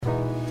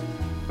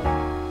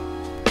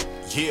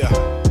Yeah.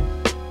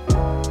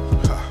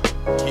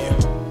 Yeah.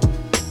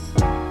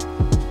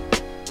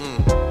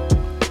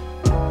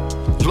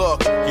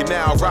 Look, you're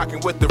now rocking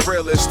with the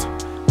realest.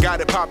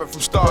 Got it popping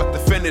from start to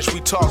finish. We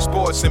talk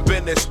sports and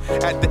business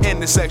at the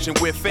intersection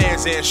where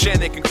fans and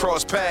Shannon can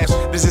cross paths.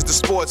 This is the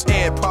Sports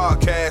and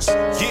Podcast.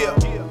 Yeah.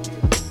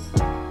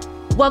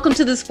 Welcome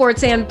to the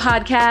Sports and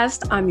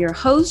Podcast. I'm your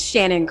host,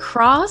 Shannon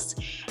Cross.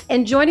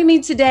 And joining me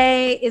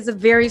today is a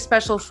very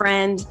special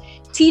friend,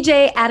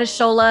 TJ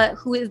Adeshola,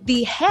 who is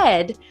the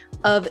head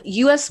of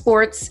U.S.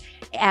 sports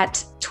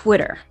at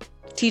Twitter.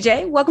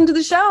 TJ, welcome to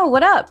the show.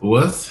 What up?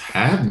 What's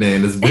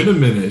happening? It's been a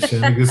minute,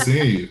 Shannon. Good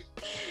seeing you.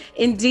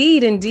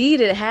 Indeed,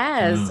 it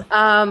has.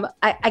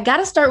 I got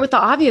to start with the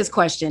obvious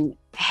question.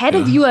 Head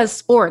of U.S.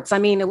 sports. I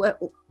mean,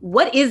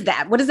 what is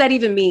that? What does that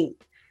even mean?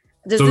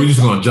 We're just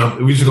gonna jump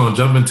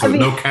into it.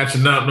 No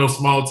catching up, no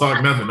small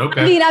talk, nothing.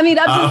 Okay. I'm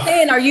just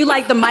saying, are you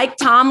like the Mike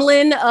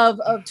Tomlin of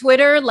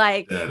Twitter?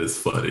 Like, that is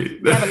funny.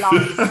 Never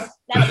lost.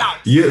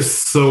 Yes.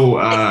 So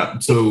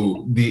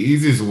the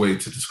easiest way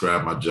to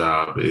describe my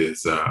job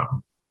is so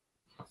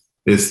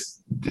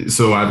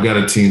I've got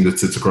a team that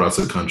sits across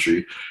the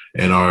country,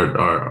 and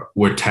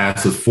we're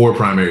tasked with four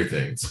primary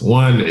things.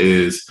 One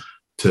is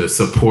to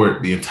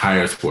support the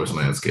entire sports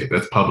landscape.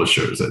 That's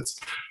publishers. That's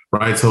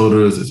rights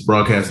holders, it's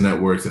broadcast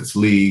networks, it's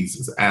leagues,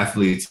 it's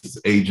athletes, it's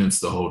agents,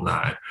 the whole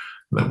nine.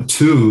 Number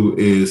two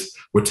is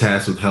we're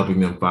tasked with helping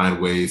them find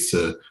ways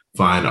to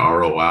find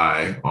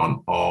ROI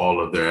on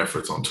all of their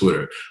efforts on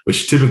Twitter,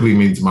 which typically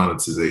means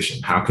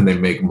monetization. How can they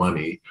make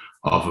money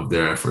off of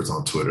their efforts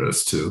on Twitter?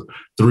 That's two.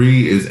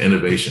 Three is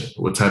innovation.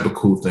 What type of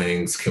cool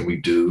things can we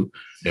do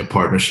in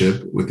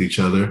partnership with each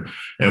other?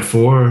 And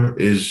four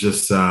is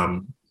just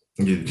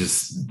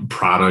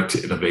product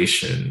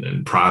innovation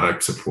and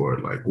product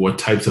support. Like, what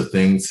types of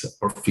things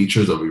or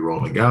features are we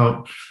rolling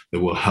out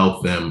that will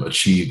help them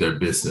achieve their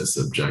business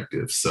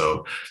objectives?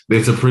 So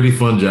it's a pretty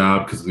fun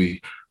job because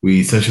we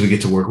essentially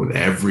get to work with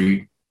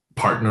every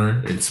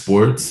partner in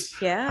sports.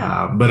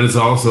 Yeah. But it's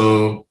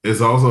also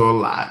a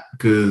lot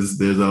because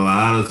there's a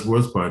lot of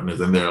sports partners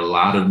and there are a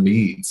lot of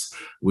needs,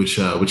 which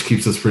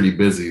keeps us pretty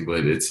busy.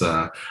 But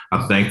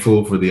I'm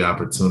thankful for the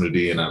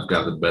opportunity, and I've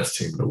got the best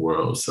team in the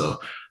world. So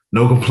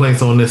no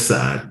complaints on this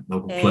side. No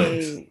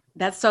complaints. Hey,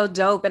 that's so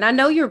dope. And I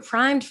know you're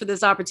primed for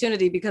this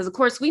opportunity because, of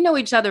course, we know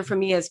each other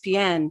from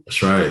ESPN.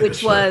 That's right.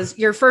 Which was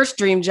your first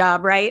dream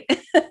job, right?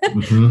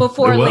 Mm-hmm.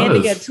 Before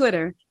landing at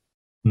Twitter.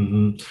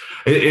 Mm-hmm.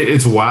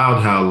 It's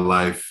wild how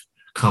life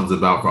comes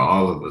about for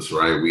all of us,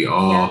 right? We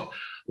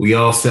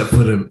all step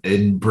foot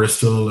in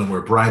Bristol, and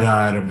we're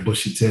bright-eyed and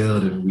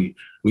bushy-tailed, and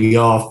we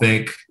all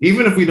think,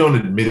 even if we don't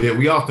admit it,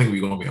 we all think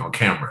we're going to be on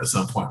camera at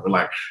some point. We're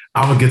like,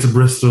 I'm going to get to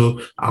Bristol.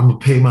 I'm going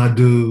to pay my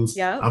dues.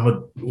 Yep. I'm going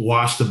to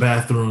wash the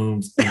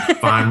bathrooms and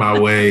find my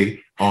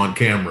way on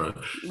camera.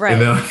 Right.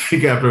 And then I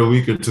think after a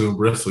week or two in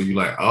Bristol, you're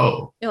like,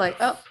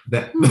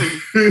 this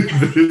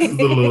is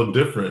a little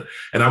different.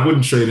 And I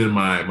wouldn't trade in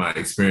my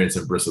experience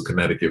in Bristol,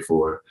 Connecticut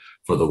for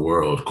the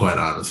world, quite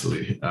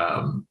honestly.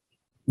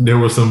 There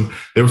were some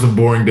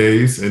boring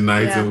days and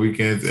nights and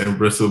weekends in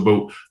Bristol,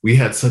 but we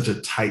had such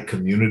a tight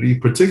community,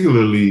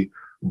 particularly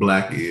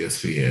Black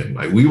ESPN.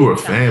 Like, we were a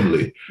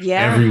family.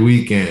 Every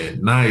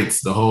weekend,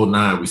 nights, the whole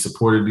nine. We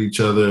supported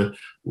each other.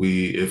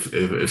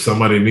 If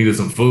somebody needed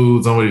some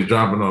food, somebody's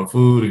dropping on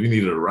food. If you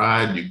needed a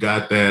ride, you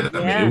got that. I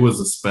mean, it was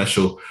a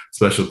special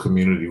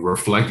community.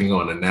 Reflecting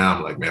on it now,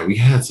 I'm like, man, we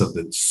had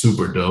something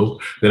super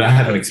dope that I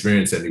haven't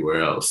experienced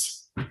anywhere else.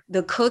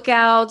 The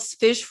cookouts,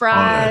 fish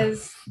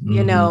fries,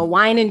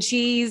 wine and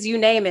cheese, you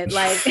name it.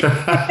 Like,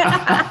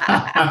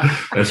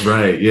 that's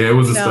right. Yeah, it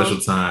was a special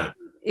time.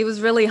 It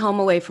was really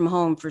home away from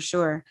home for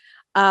sure.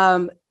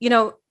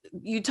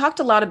 You talked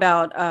a lot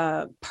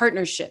about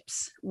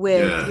partnerships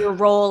with your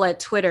role at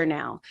Twitter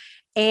now.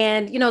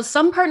 And,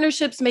 some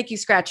partnerships make you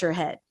scratch your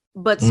head,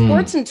 but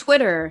sports and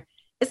Twitter,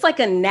 it's like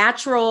a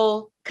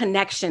natural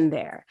connection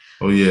there.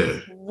 Oh,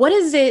 yeah. What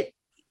is it,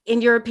 in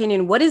your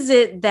opinion, what is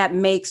it that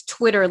makes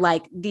Twitter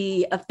like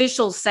the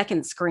official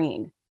second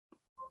screen?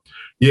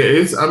 Yeah,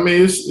 it's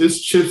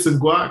Chips and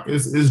Guac.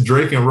 It's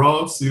Drake and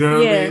Ross. You know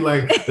what I mean?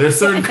 Like, there's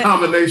certain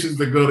combinations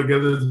that go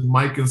together. There's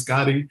Mike and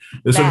Scotty.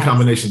 There's certain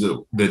combinations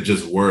that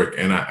just work.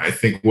 And I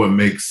think what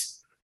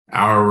makes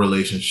our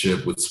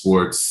relationship with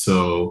sports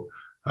so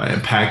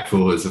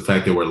impactful is the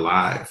fact that we're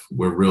live.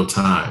 We're real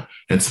time.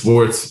 And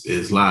sports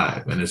is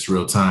live and it's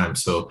real time.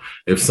 So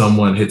if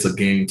someone hits a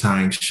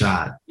game-tying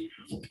shot,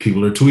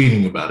 people are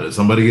tweeting about it.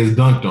 Somebody gets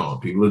dunked on,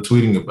 people are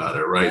tweeting about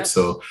it, right? Yep.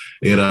 So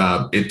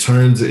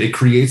it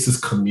creates this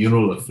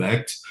communal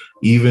effect,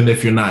 even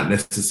if you're not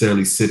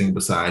necessarily sitting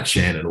beside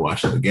Shannon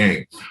watching the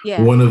game.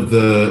 Yeah. One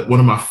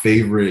of my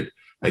favorite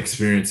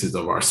experiences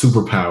of our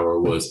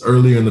superpower was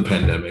earlier in the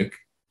pandemic,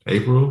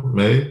 April,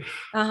 May,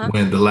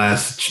 when the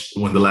last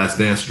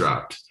dance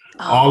dropped.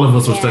 All of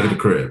us were stuck at the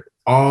crib.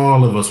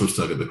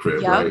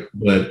 Right?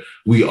 But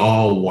we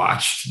all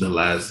watched the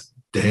last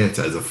dance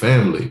as a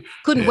family.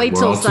 Couldn't wait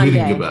till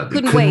Sunday.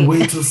 Couldn't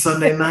wait till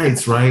Sunday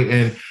nights, right?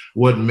 And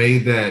what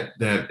made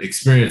that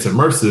experience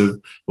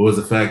immersive was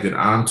the fact that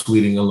I'm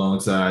tweeting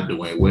alongside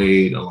Dwayne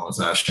Wade,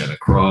 alongside Shannon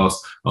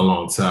Cross,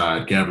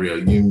 alongside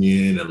Gabrielle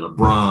Union and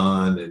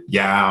LeBron and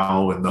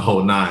Yao and the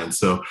whole nine.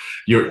 So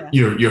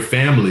your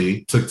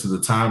family took to the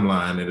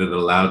timeline, and it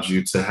allowed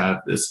you to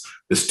have this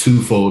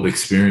twofold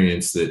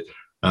experience that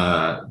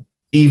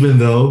even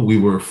though we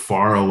were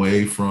far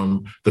away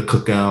from the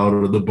cookout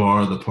or the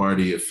bar or the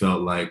party, it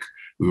felt like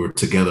we were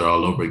together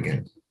all over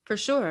again. For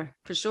sure.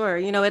 For sure.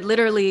 You know, it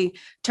literally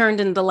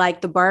turned into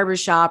like the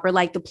barbershop or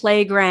like the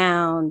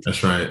playground.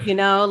 That's right. You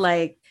know,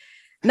 like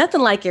nothing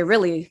like it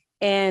really.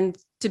 And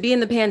to be in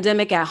the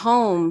pandemic at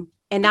home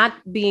and not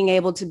being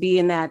able to be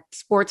in that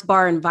sports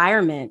bar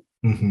environment,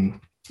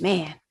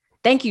 man,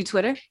 thank you,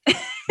 Twitter.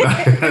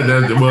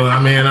 Well,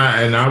 I mean,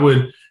 I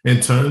would in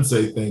turn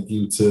say thank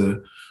you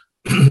to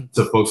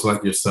folks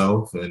like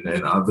yourself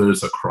and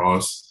others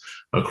across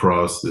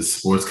the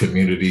sports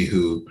community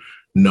who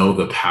know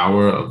the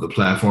power of the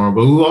platform,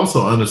 but who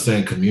also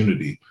understand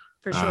community,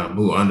 for sure.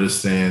 Who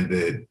understand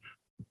that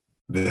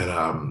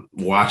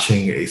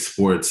watching a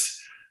sports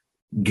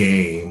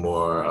game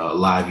or a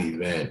live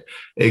event,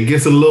 it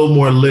gets a little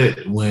more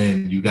lit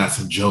when you got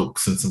some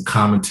jokes and some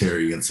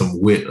commentary and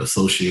some wit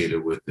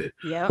associated with it,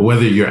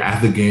 whether you're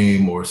at the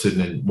game or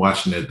sitting and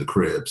watching at the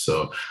crib.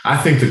 So I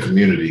think the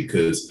community,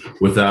 because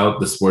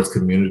without the sports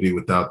community,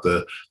 without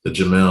the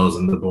Jamels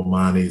and the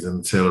Bomanis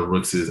and the Taylor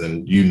Rookses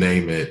and you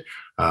name it,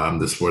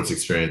 the sports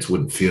experience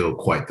wouldn't feel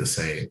quite the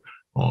same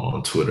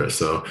on Twitter.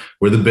 So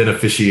we're the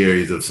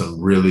beneficiaries of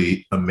some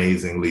really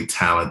amazingly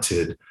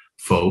talented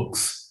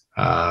folks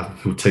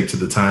who take to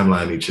the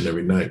timeline each and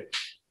every night.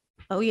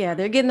 Oh, yeah.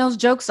 They're getting those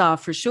jokes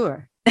off for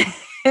sure.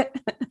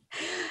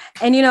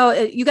 And, you know,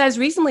 you guys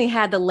recently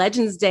had the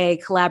Legends Day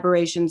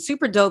collaboration,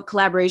 super dope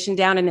collaboration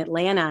down in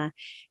Atlanta.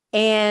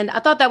 And I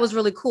thought that was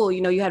really cool.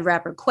 You know, you had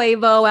rapper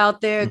Quavo out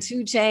there,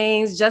 2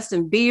 Chainz,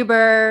 Justin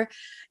Bieber,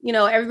 you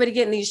know, everybody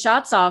getting these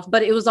shots off,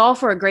 but it was all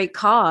for a great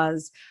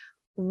cause.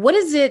 What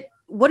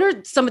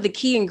are some of the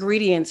key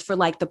ingredients for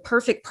like the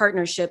perfect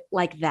partnership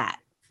like that?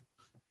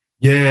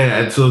 Yeah,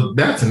 and so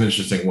that's an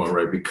interesting one,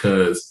 right?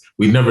 Because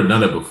we've never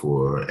done it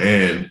before,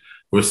 and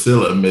we're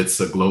still amidst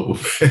a global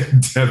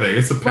pandemic.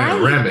 It's a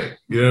panoramic,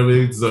 you know what I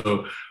mean?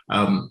 So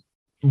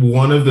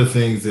one of the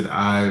things that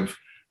I've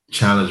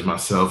challenged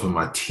myself and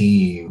my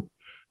team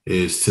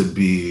is to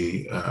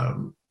be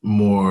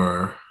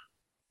more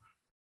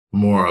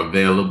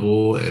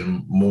available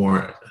and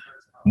more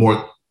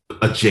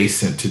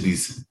adjacent to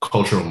these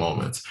cultural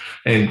moments.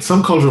 And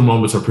some cultural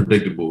moments are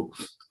predictable.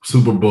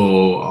 Super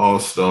Bowl,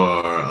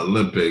 All-Star,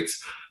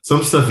 Olympics,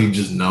 some stuff you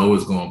just know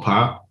is going to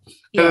pop.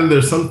 Yeah. And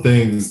there's some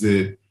things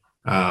that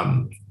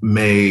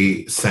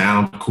may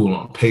sound cool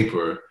on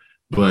paper,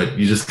 but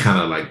you just kind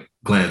of like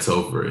glance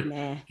over it.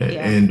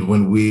 And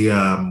when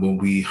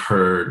we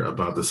heard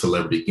about the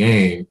Celebrity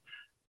Game,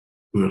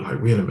 we were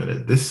like, wait a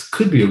minute, this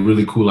could be a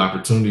really cool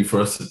opportunity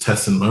for us to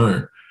test and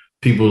learn.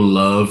 People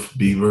love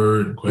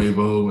Bieber and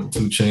Quavo and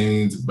 2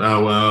 Chainz,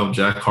 Bow Wow,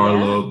 Jack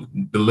Harlow.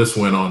 The list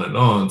went on and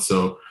on.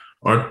 So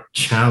our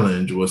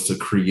challenge was to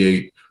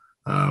create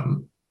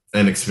an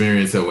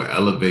experience that would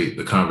elevate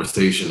the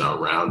conversation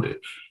around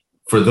it.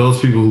 For those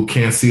people who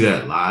can't see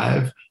that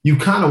live, you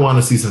kind of want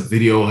to see some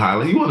video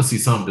highlight. You want to see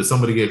something. Did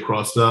somebody get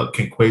crossed up?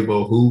 Can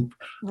Quavo hoop?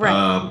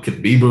 Right.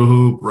 Can Bieber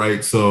hoop?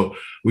 Right. So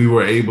we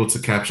were able to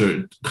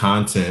capture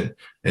content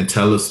and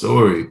tell a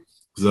story.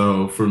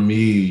 So for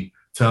me,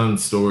 telling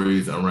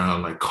stories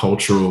around like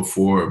cultural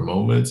forward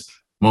moments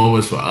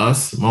for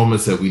us,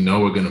 moments that we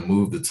know are going to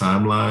move the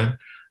timeline,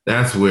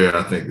 that's where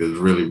I think there's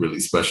really, really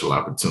special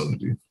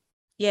opportunity.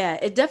 Yeah,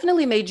 it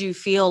definitely made you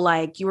feel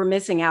like you were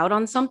missing out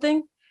on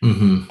something.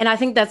 And I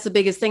think that's the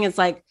biggest thing. It's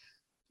like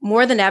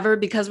more than ever,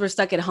 because we're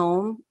stuck at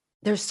home,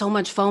 there's so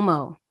much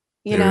FOMO,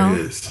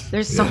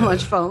 there's so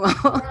much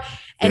FOMO.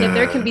 And if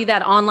there can be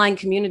that online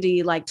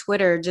community like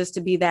Twitter, just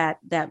to be that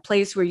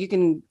place where you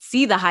can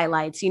see the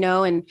highlights,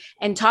 and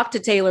talk to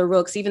Taylor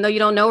Rooks, even though you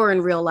don't know her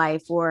in real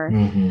life or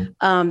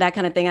that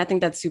kind of thing. I think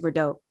that's super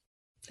dope.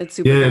 It's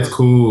super dope. It's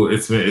cool.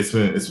 It's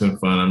been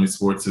fun. I mean,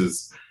 sports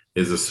is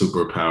a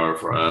superpower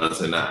for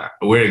us. And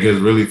where it gets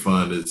really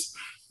fun is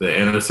the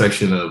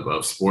intersection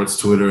of sports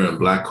Twitter and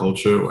Black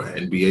culture, or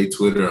NBA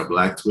Twitter and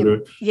Black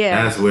Twitter.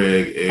 Yeah, that's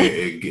where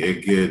it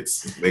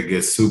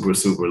gets super,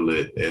 super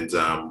lit.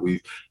 And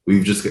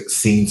we've just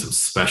seen some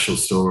special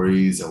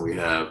stories, and we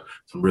have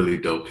some really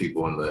dope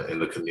people in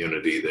the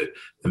community that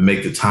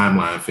make the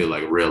timeline feel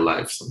like real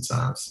life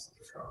sometimes.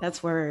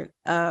 That's word.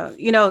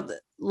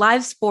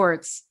 Live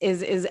sports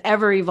is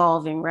ever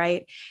evolving,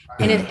 right?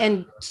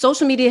 And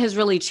social media has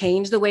really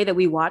changed the way that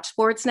we watch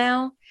sports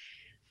now.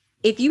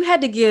 If you had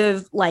to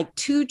give like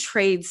 2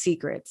 trade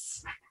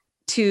secrets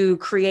to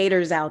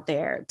creators out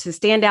there to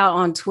stand out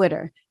on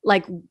Twitter,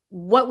 like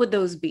what would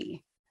those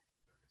be?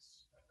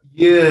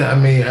 Yeah, I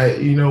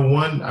mean,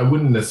 one, I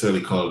wouldn't necessarily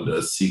call it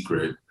a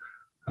secret,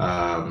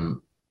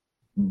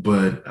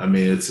 but I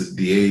mean, it's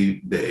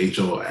the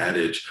age-old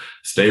adage: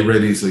 stay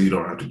ready so you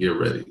don't have to get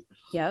ready.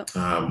 Yep.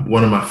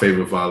 One of my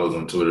favorite follows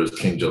on Twitter is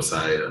King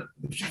Josiah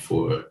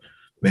for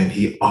man,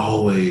 he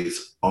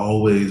always,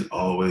 always,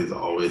 always,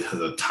 always has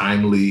a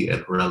timely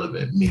and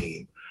relevant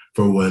meme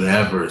for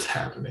whatever is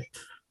happening.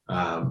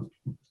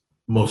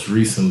 Most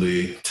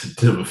recently,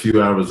 a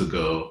few hours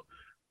ago,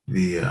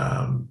 the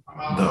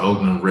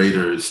Oakland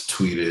Raiders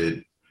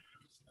tweeted,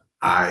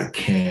 "I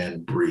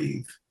can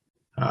breathe."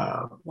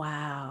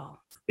 Wow.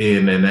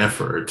 In an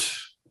effort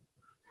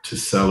to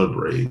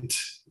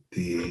celebrate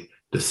the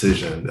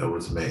decision that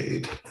was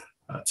made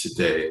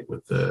today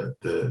with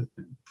the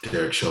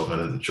Derek Chauvin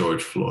and the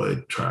George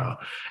Floyd trial.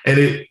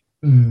 And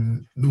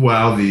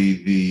while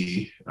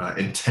the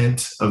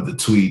intent of the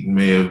tweet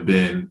may have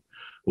been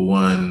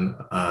one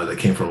that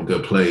came from a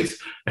good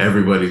place,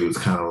 everybody was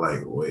kind of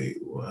like, wait,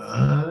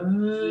 what?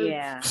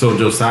 Yeah. So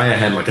Josiah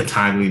had like a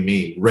timely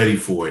meme ready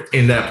for it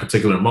in that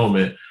particular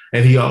moment,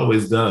 and he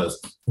always does.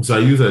 So I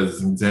use that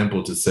as an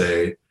example to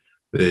say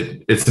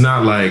that it's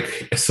not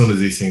like as soon as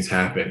these things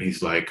happen,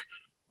 he's like,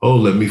 oh,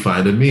 let me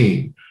find a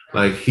meme.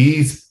 Like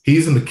he's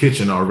in the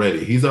kitchen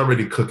already. He's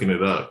already cooking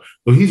it up.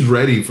 So he's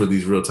ready for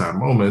these real-time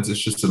moments. It's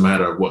just a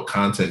matter of what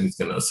content he's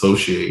going to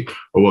associate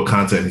or what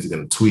content he's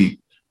going to tweet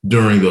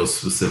during those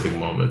specific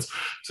moments.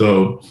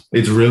 So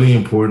it's really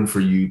important for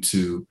you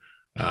to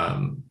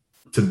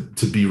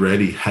be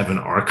ready, have an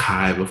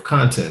archive of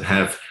content,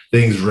 have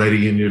things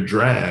ready in your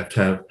draft,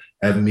 have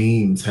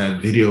memes, have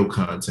video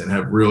content,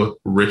 have real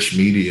rich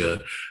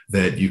media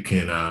that you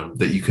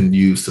can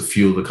use to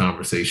fuel the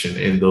conversation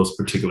in those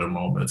particular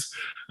moments.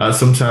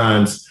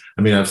 Sometimes,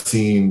 I mean, I've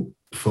seen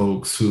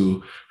folks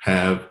who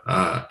have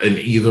an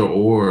either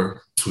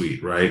or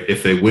tweet, right?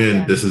 If they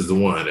win, this is the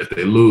one. If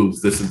they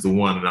lose, this is the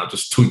one. And I'll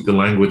just tweak the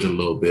language a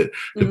little bit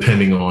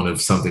depending on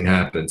if something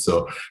happens.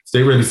 So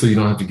stay ready so you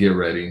don't have to get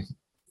ready.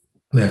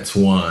 That's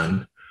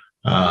one.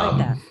 I like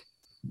that.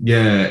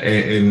 Yeah,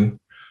 and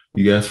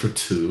you asked for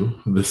two.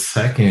 The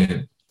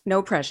second,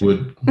 no pressure,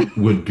 would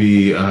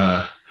be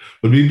the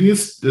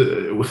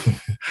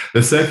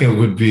second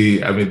would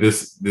be. I mean,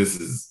 this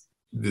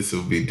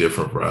will be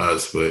different for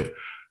us, but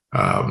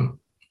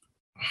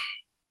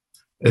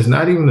it's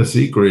not even a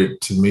secret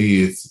to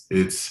me.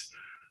 It's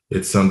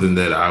something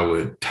that I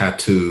would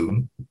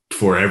tattoo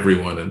for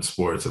everyone in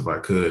sports if I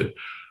could.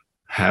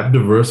 Have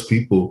diverse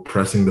people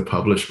pressing the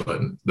publish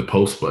button, the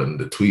post button,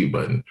 the tweet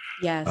button.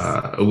 Yes.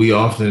 We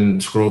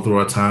often scroll through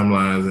our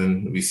timelines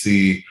and we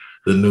see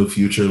the new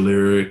Future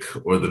lyric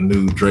or the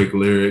new Drake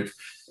lyric,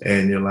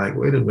 and you're like,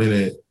 wait a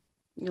minute.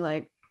 You're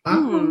like, I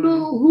don't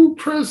know who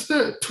pressed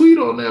that tweet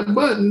on that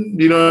button.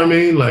 You know what I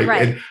mean? Like,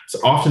 and so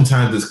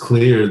oftentimes it's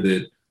clear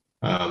that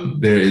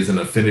there is an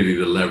affinity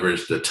to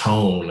leverage the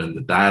tone and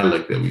the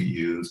dialect that we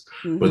use,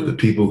 but the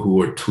people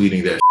who are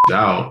tweeting that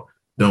out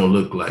don't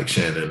look like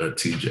Shannon or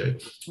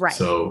TJ. Right.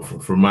 So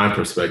from my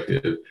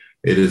perspective,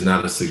 it is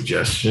not a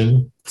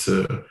suggestion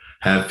to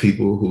have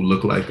people who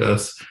look like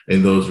us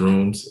in those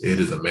rooms. It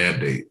is a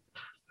mandate.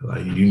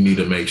 Like you need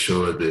to make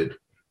sure that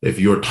if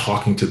you're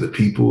talking to the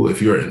people,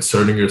 if you're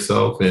inserting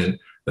yourself in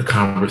the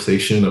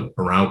conversation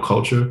around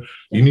culture,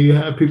 you need to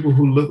have people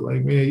who look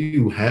like me and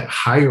you.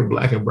 Hire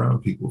Black and brown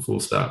people, full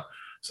stop.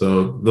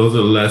 So those are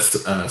less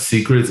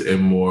secrets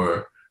and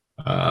more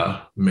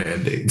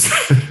mandates.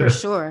 For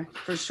sure.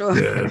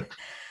 Yeah.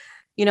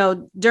 You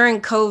know, during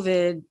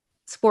COVID,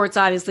 sports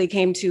obviously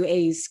came to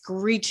a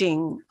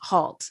screeching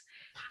halt.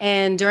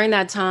 And during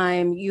that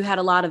time, you had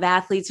a lot of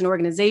athletes and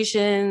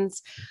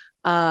organizations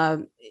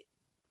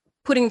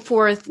putting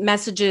forth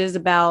messages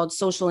about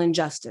social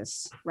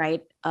injustice,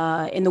 right?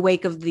 In the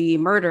wake of the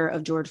murder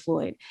of George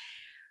Floyd.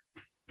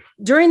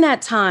 During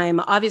that time,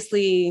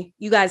 obviously,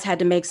 you guys had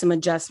to make some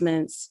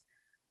adjustments.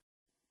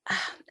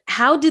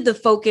 How did the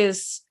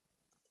focus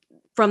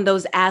from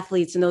those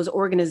athletes and those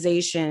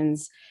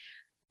organizations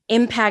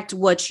impact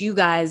what you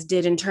guys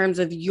did in terms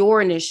of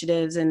your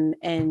initiatives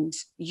and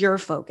your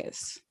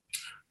focus?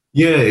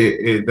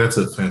 Yeah, that's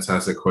a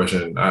fantastic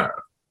question.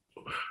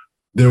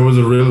 There was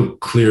a real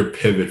clear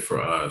pivot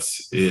for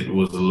us. It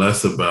was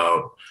less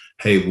about,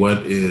 hey,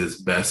 what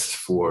is best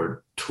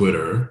for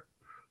Twitter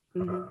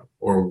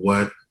or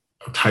what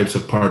types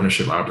of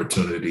partnership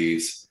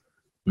opportunities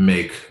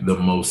make the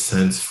most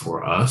sense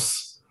for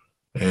us.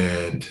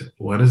 And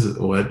what is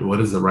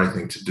the right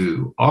thing to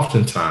do?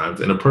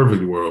 Oftentimes, in a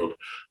perfect world,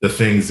 the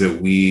things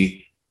that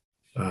we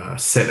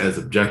set as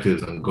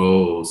objectives and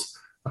goals,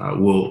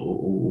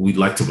 we'd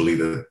like to believe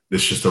that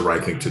it's just the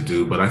right thing to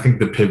do. But I think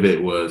the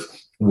pivot was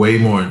way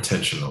more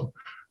intentional,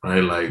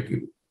 right? Like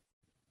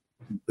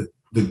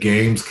the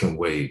games can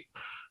wait.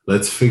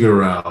 Let's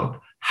figure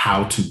out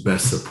how to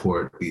best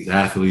support these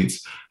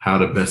athletes, how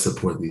to best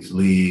support these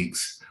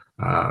leagues,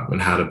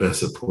 and how to best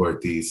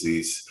support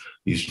these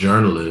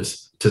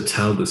journalists to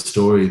tell the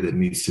story that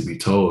needs to be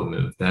told.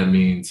 And if that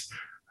means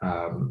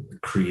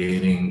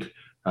creating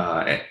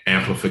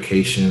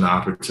amplification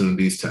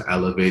opportunities to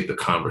elevate the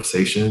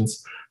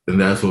conversations, then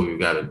that's what we've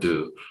got to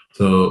do.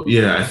 So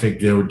yeah, I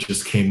think there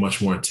just came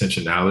much more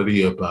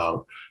intentionality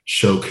about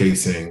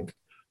showcasing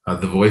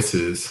the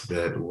voices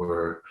that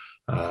were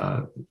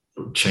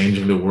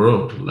changing the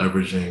world,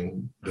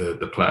 leveraging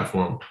the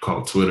platform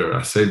called Twitter.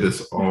 I say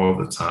this all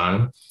the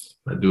time.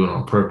 I do it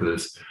on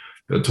purpose.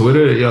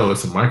 Twitter,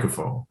 it's a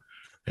microphone.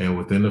 And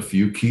within a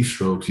few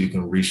keystrokes, you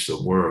can reach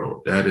the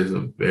world. That is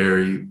a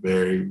very,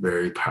 very,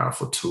 very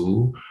powerful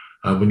tool.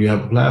 When you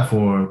have a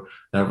platform,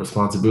 that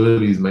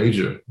responsibility is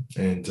major.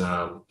 And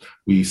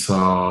we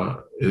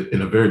saw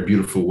in a very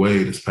beautiful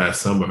way this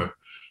past summer,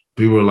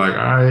 people were like,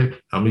 all right,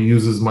 I'm going to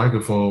use this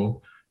microphone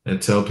and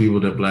tell people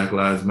that Black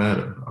Lives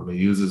Matter. I'm going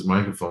to use this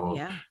microphone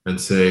and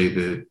say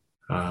that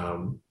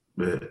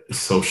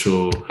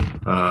social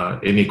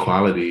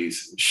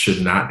inequalities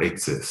should not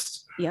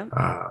exist.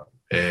 Yeah.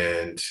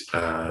 And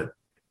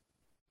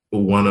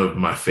one of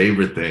my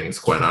favorite things,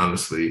 quite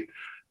honestly,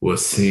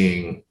 was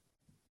seeing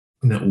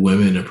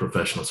women in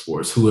professional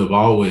sports who have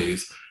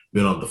always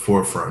been on the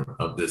forefront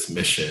of this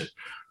mission.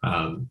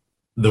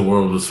 The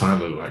world was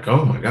finally like,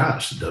 oh my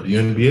gosh, the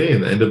WNBA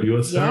and the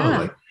NWSL,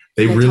 like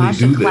they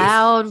Natasha really do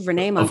Cloud, this.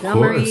 Renee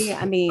Montgomery.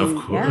 I mean, of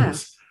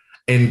course.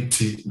 Yeah. And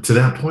to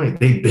that point,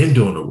 they've been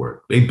doing the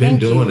work. They've been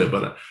doing it.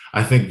 But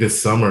I think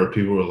this summer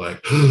people were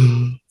like,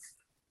 who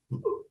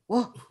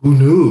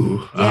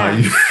knew? Yeah.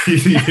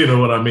 You know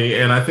what I mean?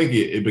 And I think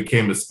it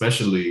became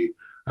especially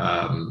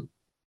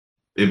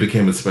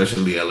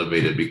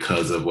elevated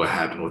because of what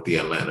happened with the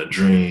Atlanta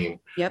Dream.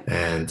 Yep.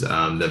 And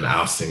them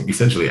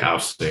essentially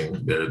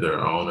ousting their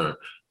owner,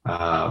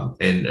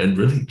 and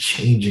really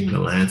changing the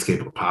landscape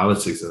of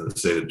politics in the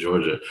state of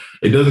Georgia.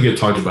 It doesn't get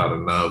talked about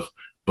enough,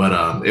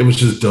 but it was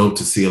just dope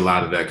to see a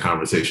lot of that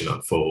conversation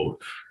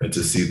unfold and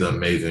to see the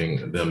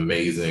amazing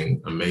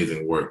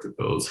work that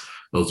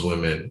those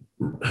women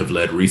have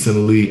led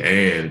recently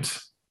and,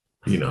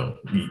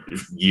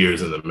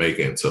 years in the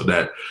making. So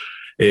that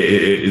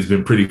it's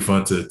been pretty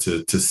fun to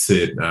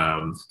sit,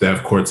 to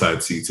have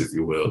courtside seats, if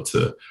you will,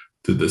 to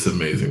this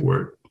amazing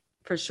work.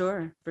 For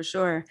sure.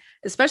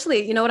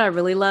 Especially, what I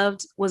really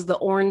loved was the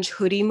orange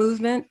hoodie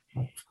movement,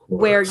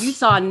 where you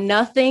saw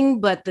nothing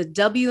but the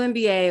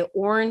WNBA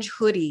orange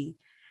hoodie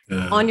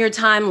on your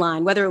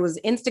timeline, whether it was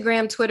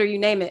Instagram, Twitter, you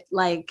name it.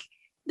 Like,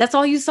 that's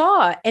all you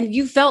saw. And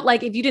you felt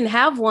like if you didn't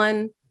have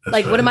one,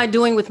 what am I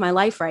doing with my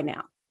life right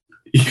now?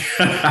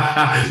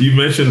 You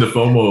mentioned the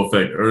FOMO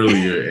effect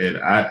earlier,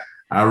 and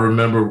I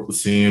remember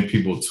seeing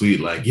people tweet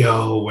like,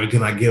 yo, where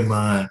can I get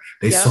mine?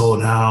 They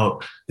sold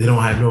out. They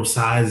don't have no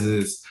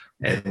sizes.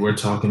 And we're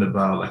talking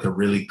about like a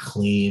really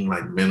clean,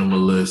 like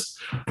minimalist,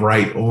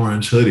 bright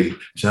orange hoodie.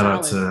 Shout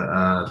out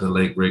to the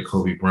late great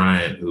Kobe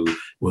Bryant, who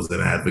was an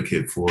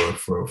advocate for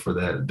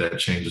that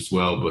change as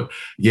well. But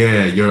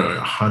yeah, you're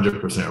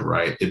 100%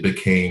 right. It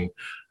became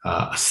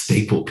a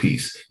staple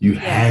piece. You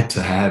had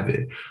to have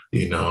it,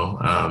 and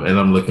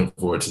I'm looking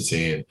forward to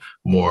seeing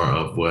more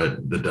of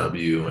what the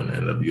W and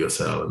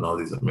NWSL and all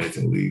these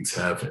amazing leagues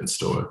have in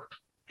store.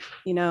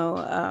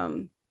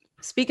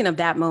 Speaking of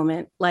that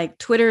moment, like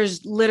Twitter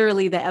is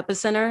literally the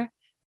epicenter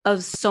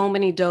of so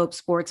many dope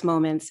sports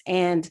moments.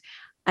 And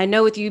I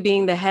know with you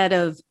being the head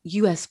of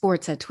US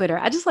sports at Twitter,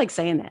 I just like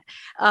saying that.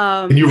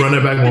 Can you run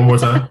that back one more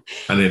time?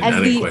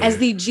 As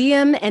the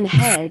GM and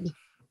head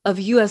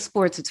of US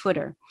sports at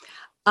Twitter,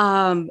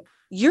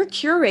 you're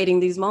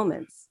curating these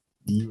moments.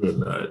 You are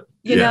not.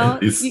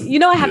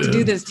 I have to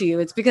do this to you.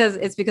 It's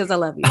because I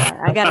love you.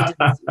 I got to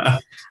do this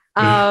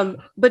to you.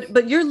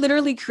 But you're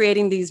literally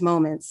creating these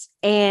moments.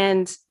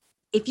 And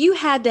if you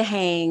had to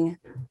hang,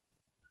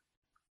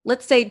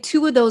 let's say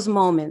 2 of those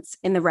moments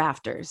in the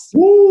rafters,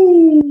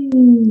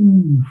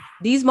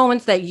 these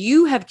moments that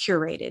you have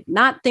curated,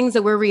 not things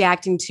that we're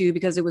reacting to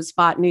because it was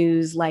spot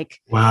news,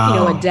 like,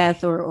 a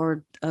death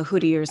or a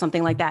hoodie or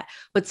something like that,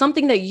 but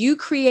something that you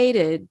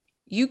curated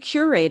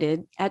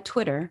at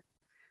Twitter,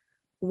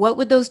 what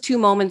would those 2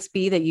 moments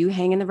be that you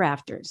hang in the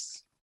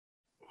rafters?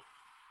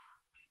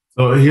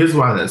 So here's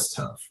why that's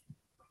tough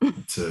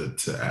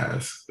to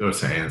ask or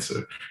to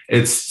answer.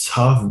 It's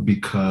tough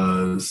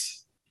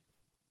because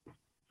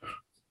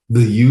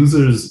the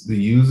users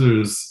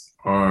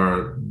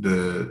are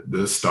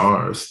the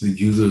stars, the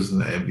users and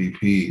the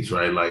MVPs,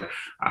 right? Like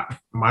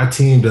my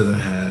team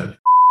doesn't have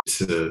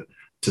to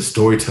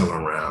storytell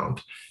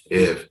around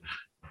if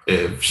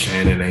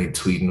Shannon ain't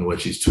tweeting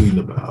what she's tweeting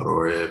about,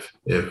 or if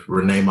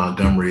Renee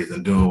Montgomery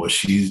isn't doing what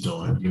she's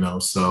doing,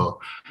 so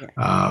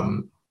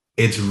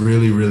it's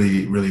really,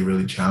 really, really,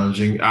 really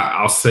challenging.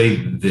 I'll say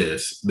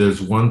this.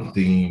 There's one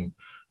theme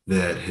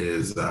that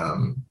has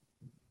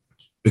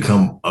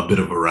become a bit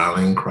of a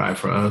rallying cry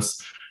for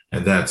us,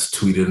 and that's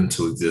tweeted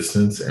into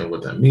existence. And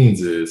what that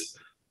means is,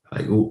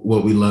 like,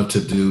 what we love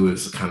to do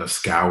is kind of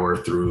scour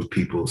through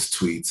people's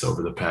tweets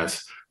over the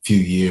past few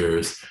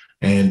years.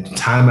 And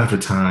time after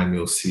time,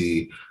 you'll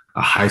see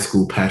a high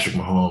school Patrick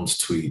Mahomes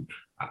tweet,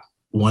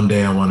 "One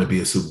day I want to be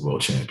a Super Bowl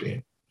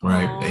champion."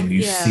 Right. And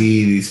you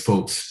see these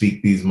folks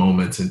speak these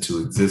moments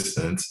into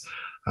existence.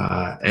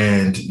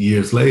 And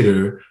years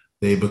later,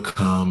 they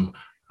become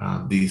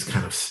these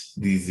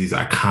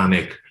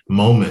iconic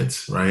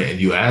moments. Right. And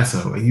you ask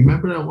them, like, you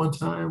remember that one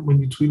time when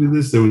you tweeted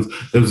this? There was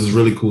this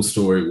really cool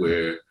story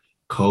where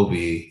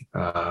Kobe,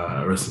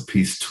 rest in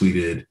peace,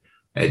 tweeted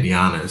at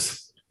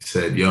Giannis,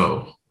 said,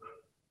 "Yo,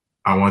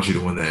 I want you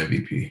to win the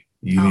MVP."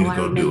 You need to I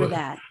go do remember it.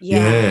 that.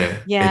 Yeah.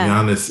 Yeah.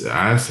 And Giannis,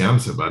 I asked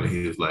Giannis about it.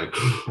 He was like,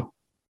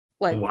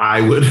 Like, why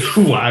would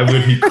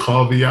he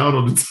call me out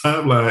on the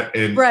timeline?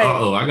 And right.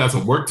 I got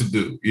some work to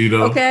do, you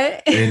know?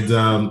 Okay. And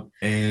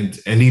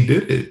he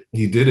did it.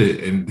 He did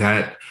it. And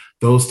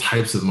those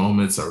types of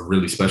moments are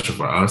really special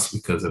for us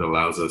because it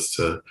allows us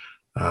to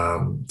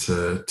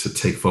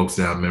take folks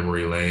down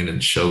memory lane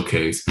and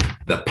showcase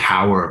the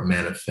power of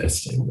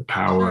manifesting, the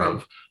power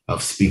of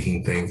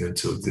speaking things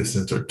into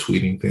existence or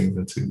tweeting things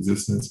into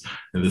existence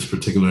in this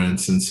particular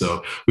instance.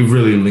 So we've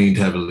really leaned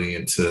heavily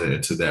into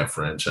that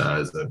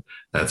franchise, and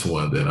that's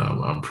one that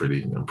I'm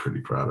pretty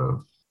proud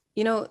of.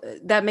 You know,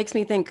 that makes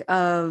me think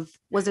of,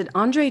 was it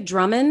Andre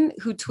Drummond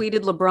who tweeted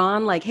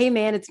LeBron like, "Hey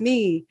man, it's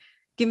me.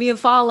 Give me a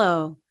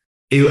follow."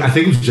 I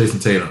think it was Jason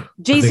Tatum.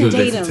 Jason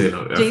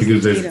Tatum. I think it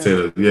was Jason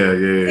Tatum.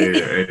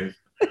 Yeah.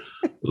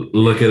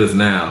 Look at us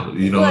now.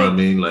 You know what I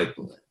mean? Like,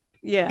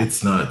 yeah,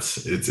 it's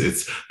nuts.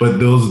 But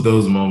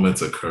those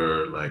moments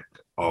occur like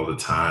all the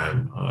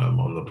time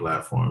on the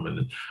platform.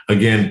 And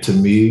again, to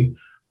me,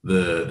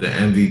 the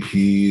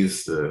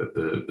MVPs,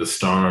 the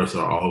stars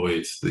are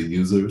always the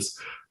users,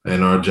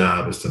 and our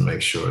job is to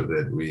make sure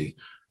that we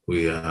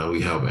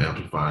help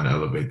amplify and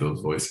elevate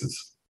those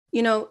voices.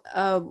 You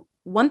know,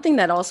 one thing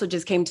that also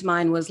just came to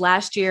mind was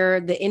last year,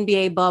 the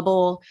NBA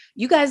bubble.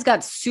 You guys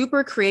got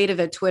super creative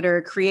at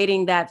Twitter,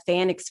 creating that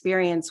fan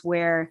experience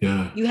where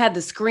you had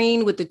the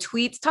screen with the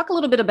tweets. Talk a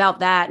little bit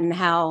about that and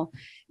how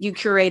you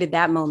curated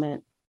that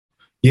moment.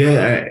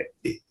 Yeah,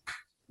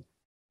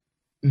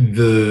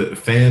 the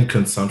fan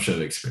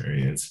consumption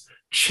experience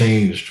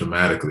changed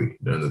dramatically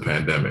during the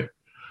pandemic.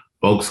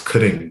 Folks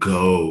couldn't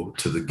go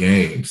to the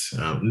games.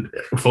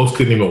 Folks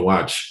couldn't even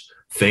watch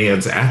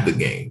fans at the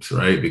games,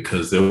 right?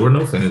 Because there were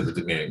no fans at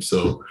the games.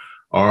 So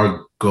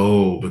our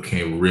goal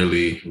became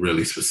really,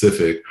 really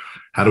specific.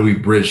 How do we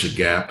bridge the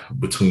gap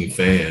between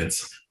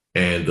fans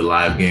and the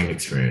live game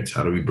experience?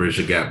 How do we bridge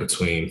the gap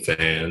between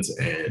fans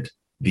and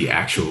the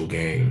actual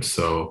game?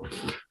 So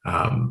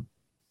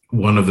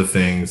one of the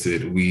things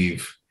that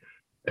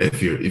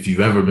if you've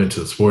ever been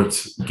to a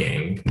sports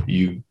game,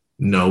 you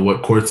know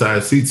what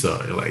courtside seats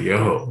are. You're like,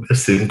 yo, they're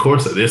sitting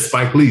courtside. There's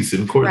Spike Lee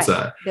sitting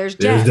courtside. Right. There's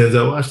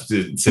Denzel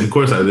Washington sitting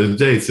courtside. There's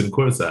Jay sitting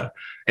courtside.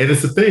 And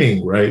it's a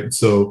thing, right?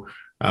 So,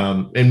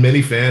 and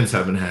many fans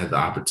haven't had the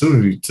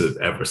opportunity to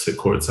ever sit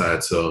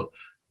courtside. So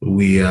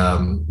we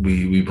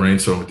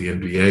brainstormed with the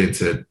NBA and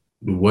said,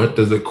 what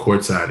does a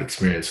courtside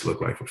experience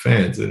look like for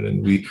fans? And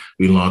then we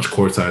launched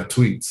courtside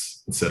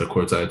tweets instead of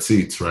courtside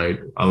seats, right?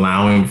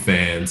 Allowing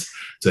fans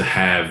to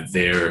have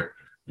their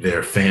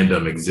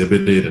fandom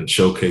exhibited and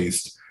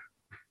showcased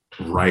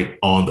right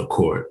on the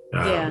court.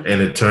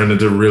 And it turned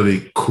into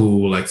really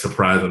cool, like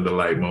surprise and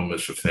delight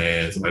moments for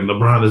fans. Like,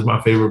 LeBron is my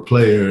favorite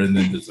player. And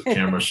then there's a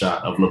camera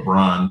shot of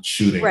LeBron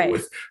shooting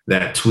with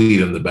that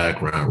tweet in the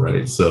background,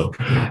 right? So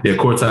yeah,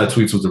 courtside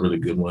tweets was a really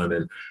good one.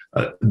 And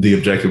the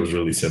objective was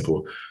really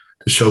simple: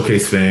 to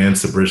showcase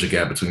fans, to bridge the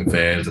gap between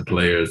fans and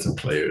players and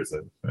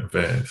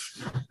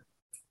fans.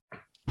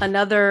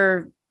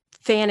 Another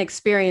fan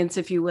experience,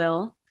 if you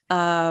will.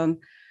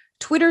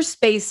 Twitter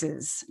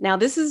Spaces. Now,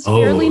 this is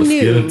fairly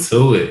new. Get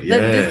into it.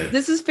 Yeah.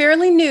 This is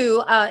fairly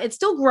new. It's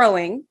still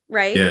growing,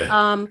 right?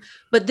 Yeah.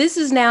 But this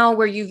is now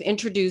where you've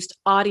introduced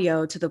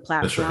audio to the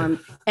platform.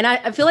 Right. And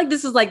I feel like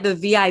this is like the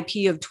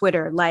VIP of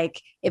Twitter.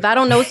 Like, if I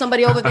don't know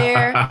somebody over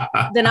there,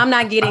 then I'm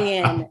not getting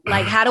in.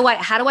 Like, how do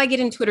I get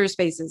in Twitter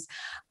Spaces?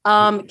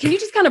 Can you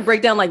just kind of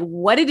break down like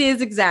what it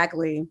is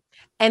exactly?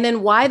 And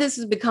then why this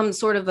has become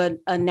sort of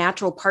a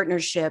natural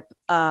partnership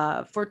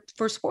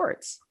for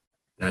sports?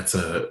 That's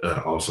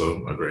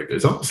also a great.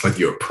 It's almost like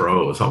you're a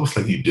pro. It's almost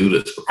like you do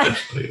this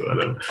professionally.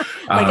 Whatever.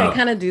 Like I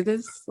kind of do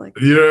this. Like,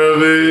 you know what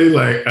I mean?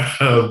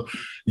 Like,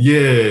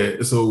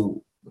 yeah.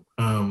 So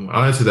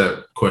I'll answer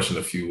that question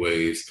a few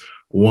ways.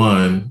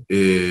 One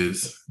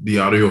is the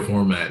audio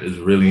format is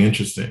really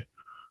interesting.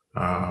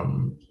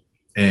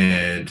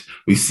 And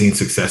we've seen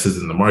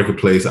successes in the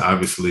marketplace,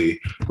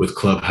 obviously, with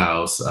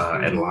Clubhouse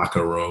and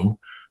Locker Room,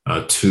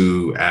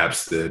 two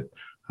apps that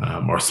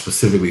are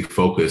specifically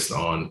focused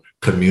on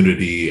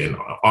community and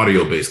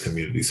audio-based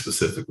community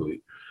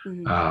specifically.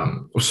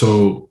 Mm-hmm.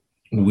 So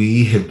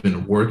we have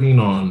been working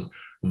on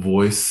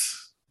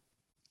voice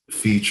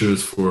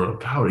features for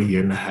about a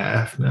year and a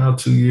half now,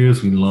 2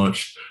 years. We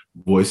launched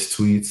voice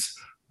tweets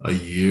a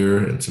year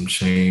and some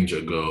change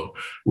ago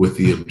with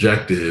the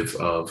objective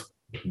of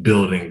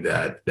building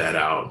that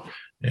out.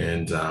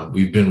 And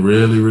we've been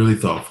really, really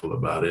thoughtful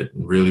about it,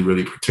 really,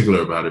 really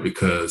particular about it,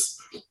 because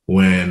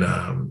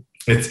when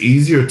it's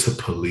easier to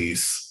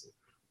police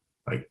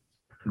like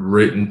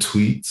written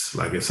tweets.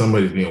 Like if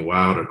somebody's being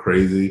wild or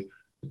crazy,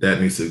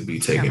 that needs to be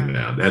taken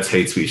down. That's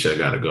hate speech. I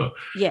gotta go.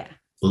 Yeah.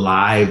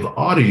 Live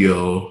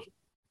audio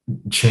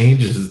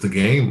changes the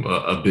game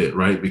a bit,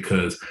 right?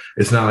 Because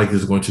it's not like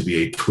there's going to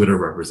be a Twitter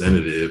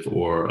representative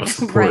or a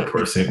support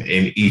person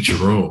in each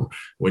room.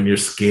 When you're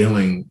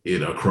scaling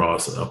it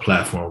across a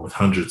platform with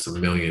hundreds of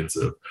millions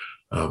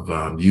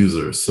of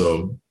users.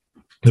 So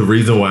the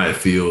reason why it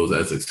feels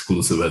as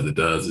exclusive as it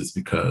does is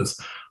because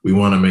we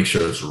want to make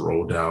sure it's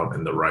rolled out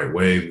in the right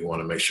way. We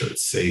want to make sure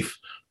it's safe.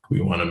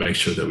 We want to make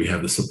sure that we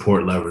have the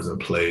support levers in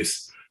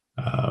place.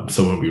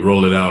 So when we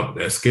roll it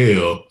out at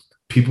scale,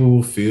 people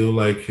will feel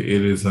like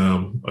it is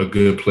a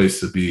good place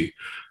to be.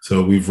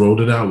 So we've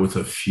rolled it out with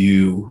a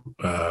few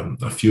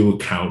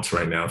accounts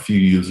right now. A few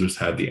users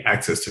have the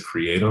access to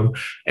create them.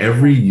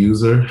 Every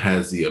user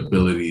has the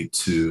ability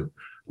to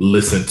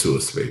listen to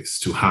a space,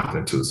 to hop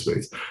into a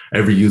space.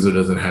 Every user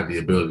doesn't have the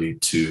ability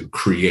to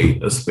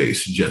create a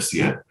space just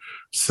yet.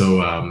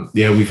 So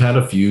we've had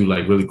a few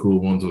like really cool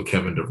ones with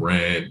Kevin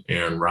Durant,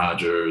 Aaron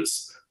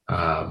Rodgers,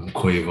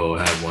 Quavo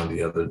had one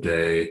the other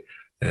day,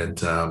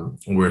 and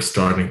we're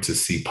starting to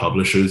see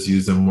publishers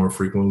use them more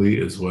frequently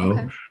as well.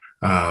 Okay.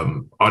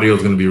 Audio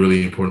is going to be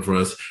really important for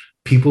us.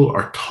 People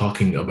are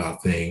talking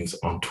about things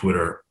on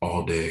Twitter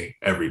all day,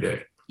 every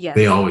day. Yes.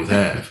 They always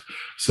have.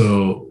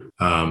 So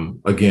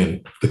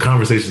again, the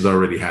conversation is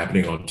already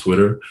happening on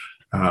Twitter.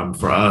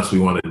 For us, we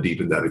want to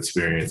deepen that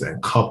experience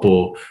and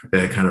couple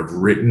that kind of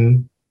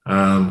written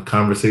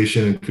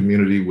conversation and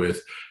community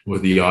with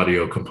the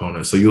audio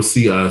component. So you'll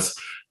see us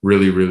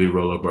really, really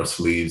roll up our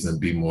sleeves and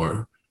be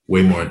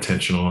way more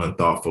intentional and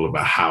thoughtful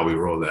about how we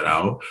roll that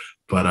out.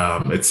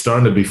 But it's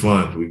starting to be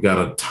fun. We've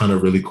got a ton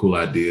of really cool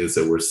ideas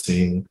that we're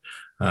seeing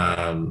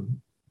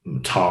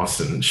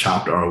tossed and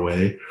shopped our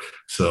way.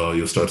 So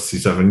you'll start to see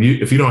stuff. And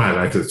if you don't have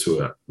access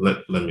to it,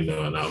 let me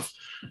know, and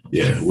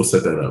we'll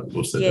set that up.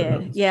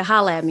 Yeah,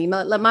 holla at me.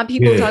 Let my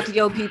people talk to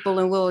your people,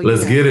 and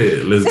let's get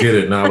it. Let's get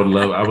it. And I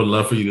would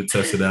love for you to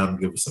test it out and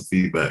give us some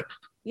feedback.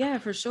 Yeah,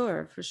 for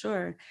sure.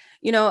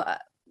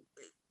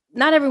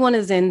 Not everyone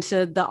is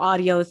into the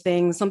audio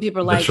thing. Some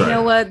people are like, right. You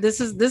know what,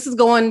 this is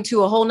going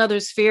to a whole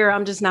nother sphere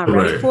I'm just not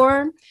ready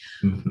for.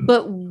 Mm-hmm.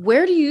 But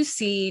where do you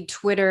see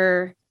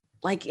Twitter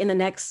like in the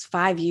next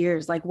 5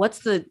 years? Like what's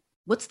the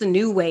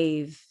new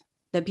wave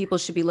that people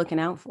should be looking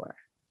out for?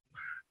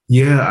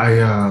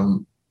 Yeah,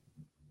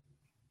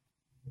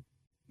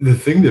 the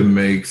thing that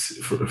makes,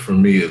 for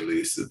me at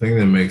least, the thing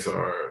that makes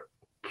our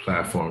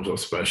platform so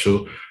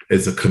special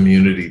is a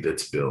community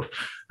that's built.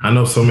 I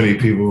know so many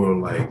people are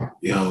like,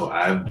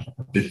 I've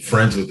been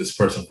friends with this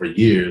person for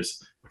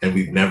years and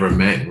we've never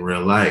met in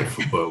real life,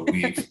 but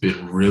we've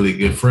been really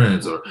good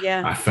friends. Or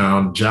I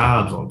found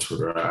jobs on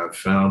Twitter. I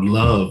found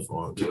love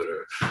on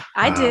Twitter.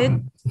 I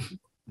did.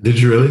 Did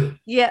you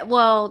really? Yeah.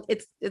 Well,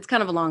 it's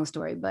kind of a long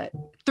story, but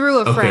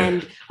through a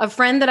friend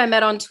that I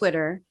met on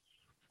Twitter,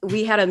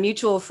 we had a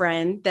mutual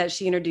friend that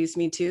she introduced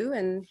me to,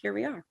 and here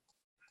we are.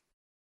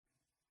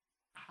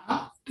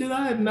 How did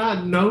I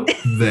not know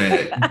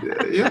that?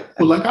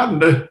 I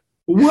know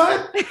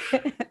what?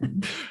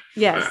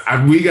 Yes.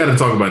 We got to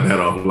talk about that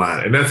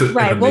offline, and that's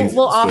right.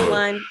 We'll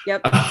offline.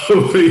 Yep. But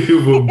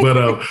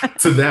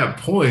to that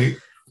point,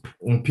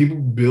 when people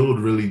build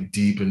really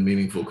deep and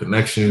meaningful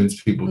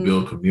connections, people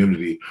build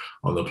community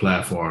on the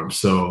platform.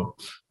 So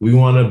we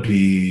want to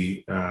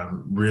be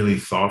really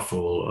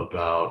thoughtful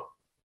about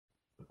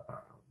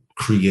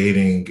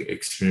creating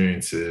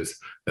experiences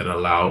that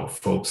allow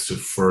folks to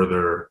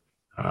further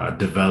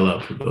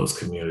develop those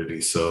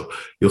communities. So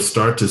you'll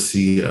start to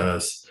see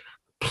us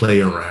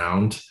play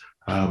around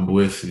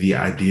with the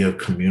idea of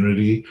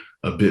community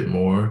a bit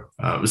more,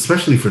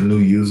 especially for new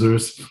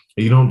users.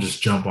 You don't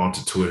just jump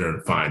onto Twitter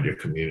and find your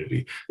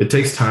community. It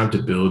takes time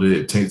to build it.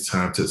 It takes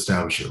time to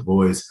establish your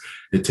voice.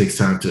 It takes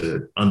time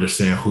to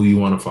understand who you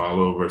want to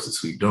follow versus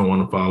who you don't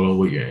want to follow,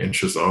 what your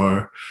interests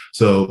are.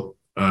 So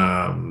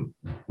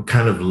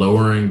kind of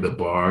lowering the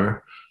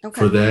bar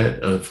for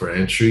that, for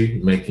entry,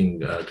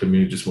 making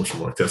community just much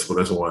more accessible.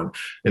 That's one.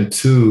 And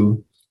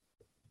two,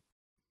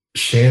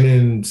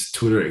 Shannon's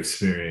Twitter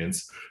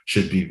experience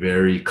should be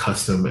very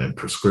custom and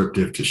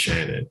prescriptive to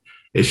Shannon.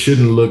 It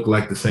shouldn't look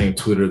like the same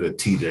Twitter that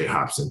TJ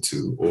hops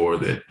into or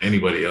that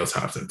anybody else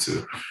hops into.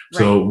 Right.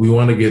 So we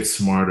want to get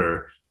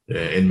smarter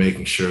in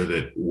making sure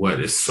that what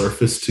is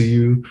surfaced to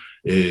you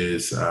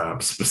is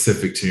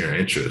specific to your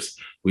interests.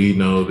 We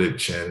know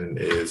that Shannon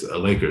is a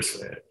Lakers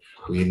fan.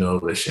 We know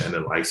that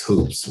Shannon likes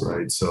hoops,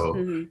 right?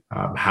 So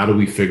how do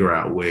we figure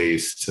out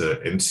ways to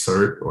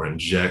insert or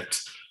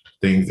inject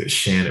things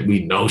that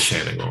we know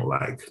Shannon gonna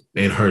like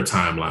in her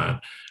timeline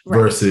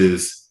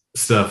versus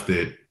stuff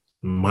that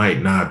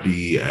might not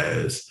be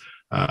as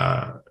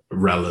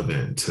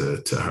relevant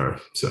to her.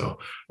 So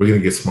we're gonna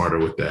get smarter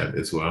with that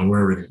as well. And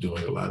we're already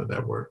doing a lot of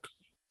that work.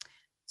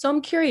 So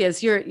I'm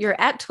curious,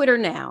 you're at Twitter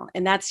now,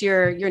 and that's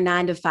your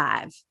 9 to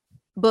 5.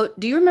 But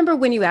do you remember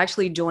when you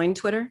actually joined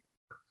Twitter?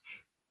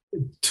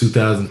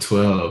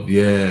 2012,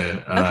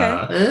 yeah.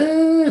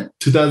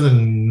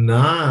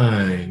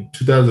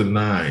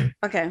 2009.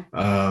 Okay.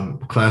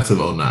 Class of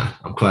 09.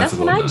 I'm class That's of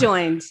 09. That's when I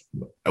joined.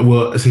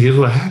 Well, so here's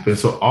what happened.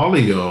 So all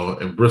of y'all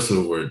in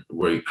Bristol were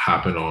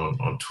hopping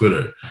on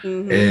Twitter,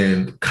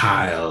 and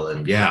Kyle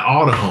and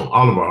all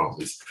of our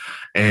homies.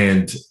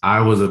 And I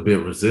was a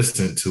bit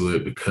resistant to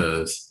it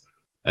because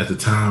at the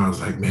time I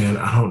was like, man,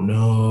 I don't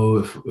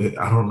know what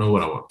I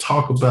want to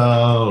talk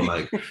about.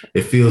 Like,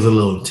 it feels a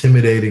little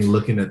intimidating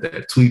looking at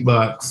that tweet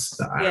box.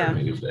 The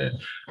irony of that.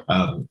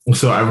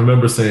 So I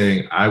remember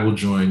saying I will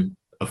join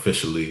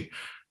officially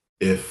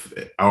if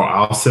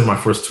I'll send my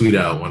first tweet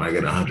out when I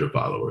get 100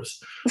 followers,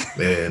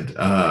 and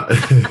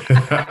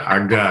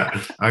I got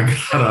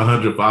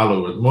 100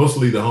 followers,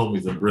 mostly the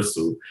homies in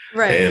Bristol,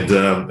 right? And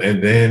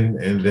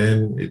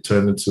then it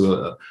turned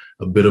into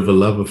a bit of a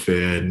love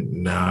affair, and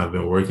now I've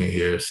been working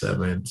here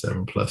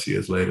 7+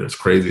 years later. It's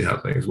crazy how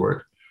things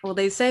work. Well,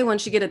 they say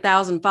once you get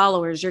 1,000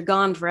 followers, you're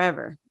gone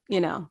forever.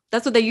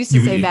 That's what they used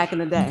to say back in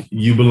the day.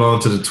 You belong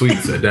to the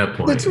tweets at that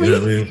point. You know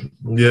what I mean?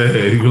 Yeah,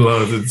 you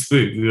belong to the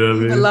tweets. You know what I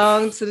mean?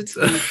 Belong to the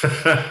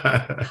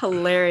tweets.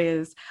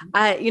 Hilarious.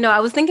 I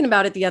was thinking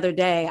about it the other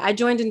day. I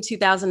joined in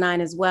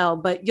 2009 as well,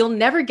 but you'll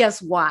never guess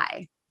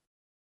why.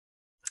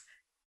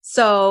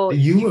 So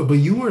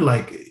you were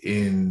like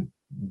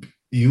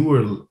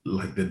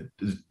the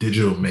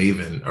digital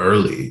maven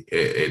early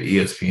at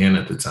ESPN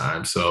at the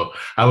time. So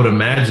I would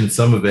imagine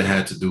some of it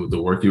had to do with the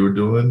work you were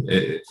doing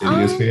at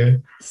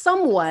ESPN.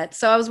 Somewhat.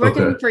 So I was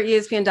working for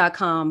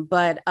ESPN.com,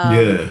 but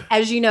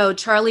as you know,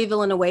 Charlie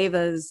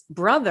Villanueva's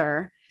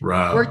brother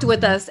Rob worked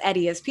with us at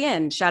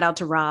ESPN. Shout out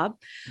to Rob.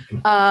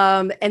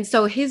 And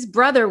so his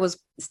brother was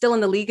still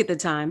in the league at the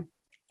time.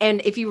 And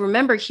if you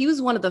remember, he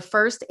was one of the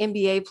first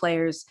NBA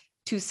players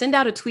to send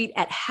out a tweet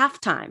at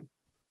halftime.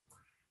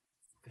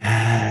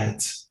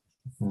 That's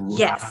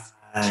yes.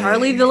 Right.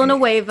 Charlie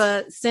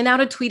Villanueva sent out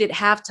a tweet at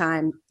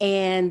halftime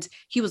and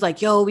he was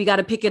like, yo, we got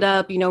to pick it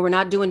up. We're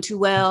not doing too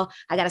well.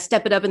 I got to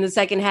step it up in the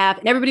second half.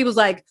 And everybody was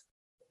like,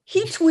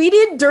 he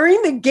tweeted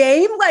during the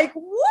game? Like,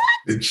 what?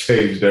 It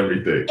changed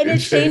everything. And it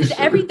changed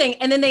everything.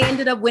 And then they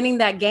ended up winning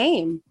that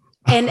game.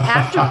 And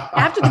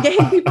after the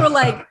game, people were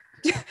like,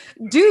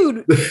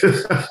 dude,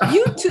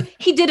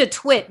 he did a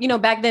twit.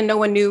 Back then no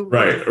one knew.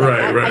 Right.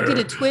 I did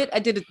a twit. I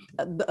did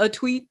a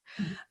tweet.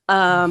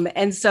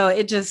 And so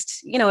it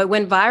just, it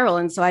went viral.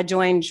 And so I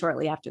joined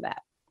shortly after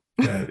that.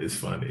 That is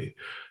funny.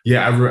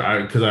 Yeah,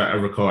 because I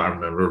recall, I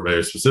remember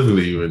very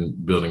specifically you in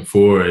Building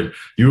 4 and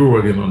you were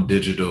working on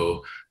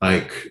digital,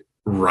 like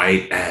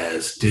right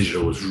as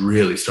digital was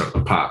really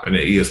starting to pop. And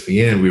at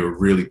ESPN, we were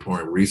really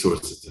pouring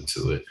resources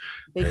into it.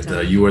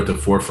 And you were at the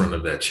forefront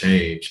of that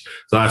change.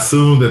 So I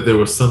assume that there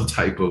was some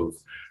type of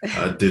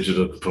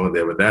digital component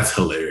there, but that's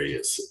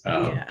hilarious.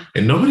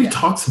 And nobody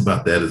talks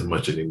about that as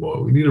much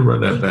anymore. We need to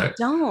run that back.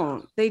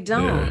 They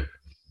don't. Yeah.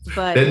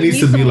 But that needs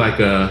to be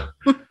like a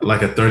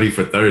 30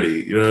 for 30.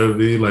 You know what I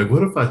mean? Like,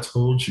 what if I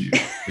told you?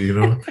 We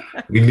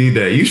need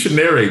that. You should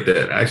narrate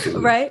that, actually.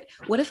 Right.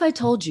 What if I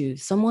told you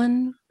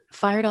someone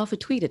fired off a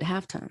tweet at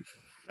halftime?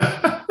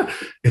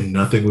 And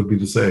nothing would be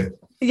the same.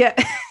 Yeah.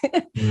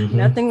 Mm-hmm.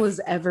 Nothing was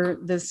ever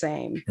the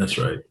same. That's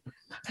right.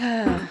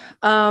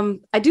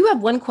 I do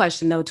have one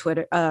question though,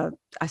 Twitter. I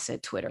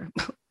said Twitter.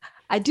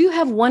 I do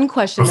have one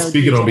question. Though,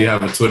 speaking on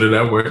behalf of Twitter,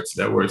 that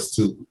works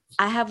too.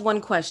 I have one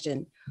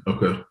question.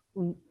 Okay.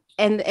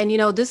 And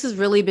this has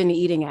really been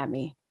eating at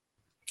me.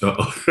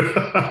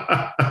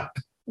 Uh-oh.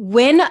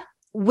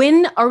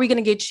 When are we going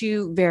to get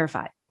you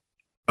verified?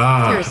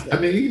 Seriously. I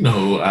mean,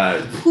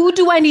 who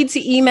do I need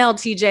to email,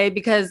 TJ?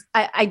 Because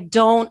I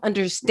don't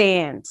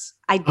understand.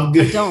 I don't.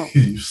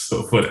 You're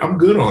so funny. I'm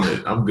good on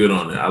it. I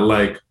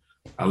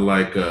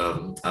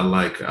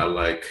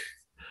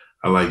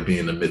like being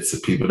in the midst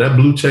of people. That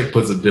blue check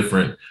puts a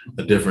different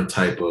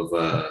type of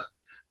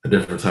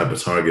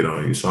target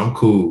on you. So I'm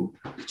cool.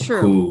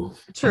 True.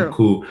 I'm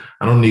cool.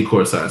 I don't need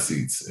courtside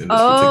seats in this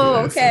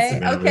particular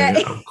instance. Okay. I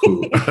mean?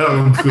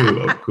 I'm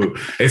cool.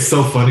 It's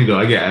so funny though.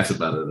 I get asked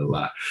about it a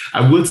lot.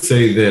 I would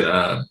say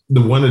that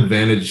the one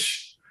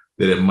advantage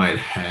that it might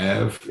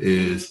have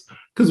is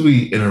because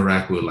we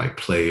interact with like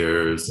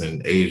players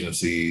and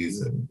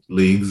agencies and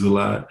leagues a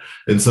lot.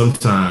 And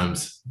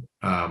sometimes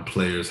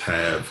players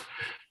have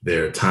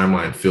their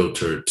timeline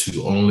filtered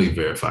to only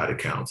verified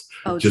accounts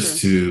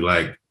just to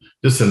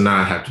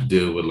not have to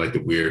deal with like the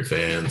weird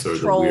fans or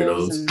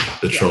trolls the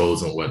weirdos,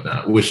 trolls and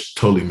whatnot, which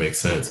totally makes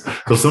sense.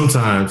 So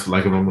sometimes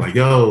like if I'm like,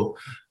 yo,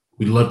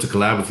 we'd love to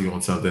collab with you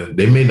on something,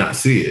 they may not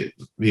see it,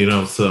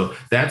 so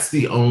that's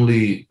the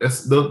only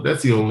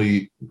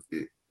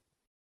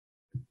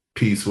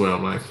piece where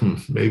I'm like,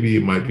 maybe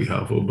it might be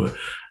helpful, but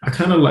I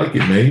kind of like it,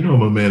 man.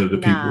 I'm a man of the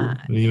people.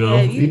 You're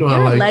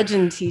a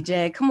legend,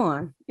 TJ. Come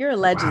on, you're a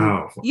legend.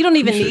 Wow. You don't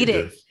even need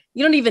it.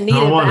 You don't even need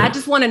it. But I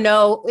just want to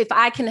know if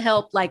I can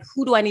help. Like,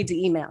 who do I need to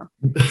email?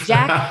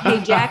 Jack.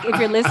 Hey, Jack, if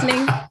you're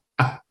listening,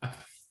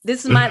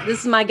 this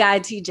is my guy,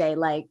 TJ.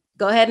 Like,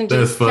 go ahead and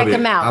just check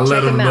him out. I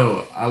let him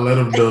know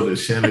that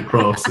Shannon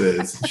Cross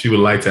says she would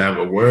like to have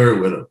a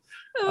word with him.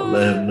 I'll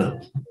let him know.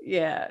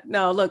 Yeah.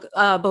 No, look,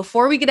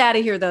 before we get out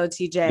of here though,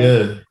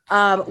 TJ,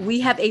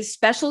 we have a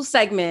special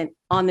segment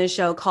on this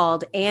show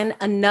called And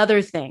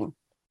Another Thing.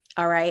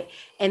 All right.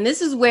 And this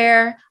is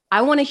where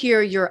I want to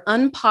hear your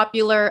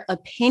unpopular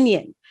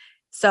opinion.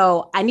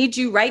 So I need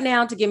you right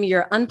now to give me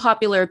your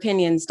unpopular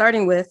opinion,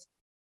 starting with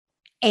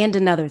And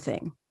Another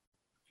Thing.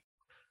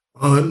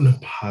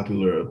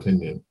 Unpopular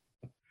opinion.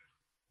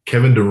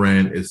 Kevin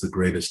Durant is the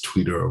greatest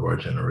tweeter of our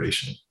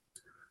generation.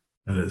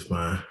 That is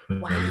my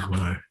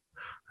wow.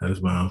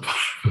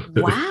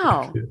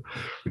 The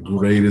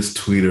greatest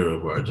tweeter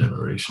of our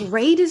generation.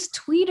 Greatest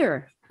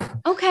tweeter.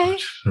 Okay.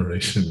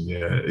 Generation,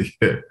 yeah.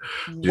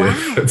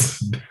 Wow.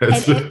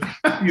 That's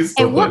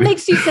and what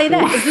makes you say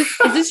that?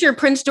 Is this your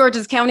Prince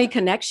George's County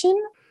connection?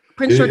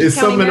 Prince George's it's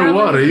County, something in the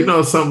Maryland?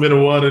 water. Something in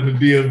the water in the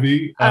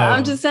DMV.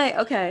 I'm just saying,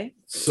 okay.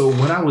 So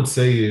what I would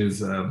say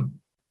is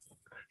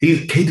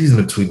KD's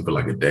been tweeting for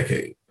like a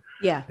decade.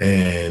 Yeah.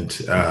 And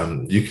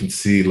you can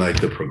see like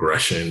the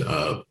progression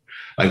of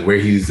like where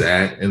he's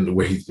at and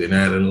where he's been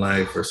at in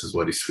life versus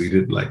what he's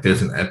tweeted. Like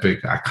there's an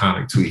epic,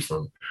 iconic tweet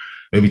from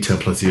maybe 10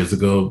 plus years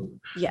ago.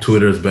 Yes.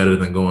 Twitter is better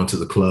than going to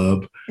the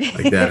club.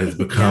 Like that has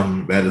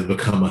become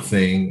a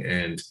thing.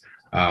 And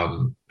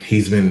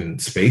he's been in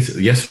space.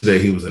 Yesterday,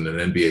 he was in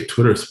an NBA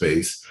Twitter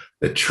space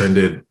that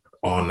trended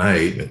all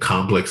night, and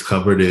Complex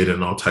covered it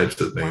and all types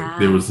of things. Wow.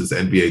 There was this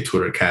NBA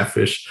Twitter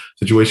catfish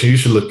situation. You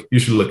should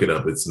look it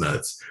up. It's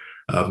nuts.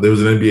 There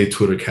was an NBA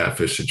Twitter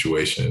catfish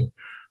situation.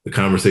 The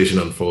conversation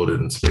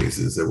unfolded in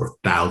spaces. There were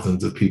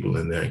thousands of people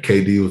in there. And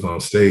KD was on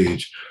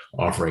stage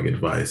offering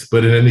advice.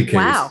 But in any case,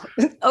 wow,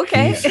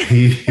 okay,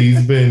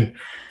 he's been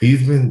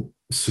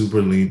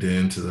super leaned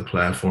into the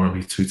platform.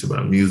 He tweets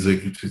about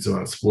music. He tweets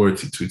about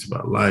sports. He tweets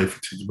about life.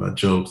 He tweets about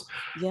jokes.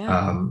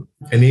 Yeah,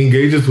 and he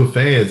engages with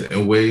fans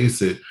in ways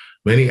that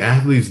many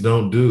athletes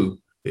don't do.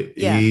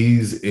 Yeah.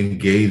 He's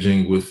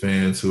engaging with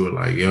fans who are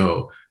like,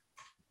 yo,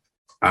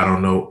 I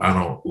don't know, I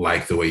don't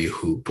like the way you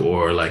hoop,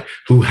 or like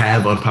who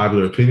have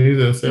unpopular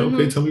opinions and say,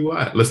 okay, tell me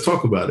why. Let's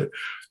talk about it.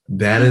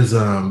 That is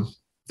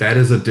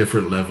a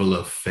different level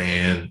of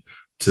fan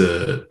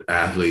to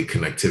athlete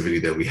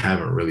connectivity that we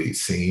haven't really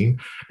seen.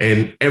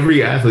 And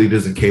every athlete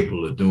isn't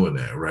capable of doing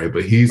that, right?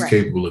 But he's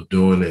capable of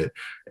doing it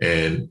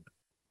and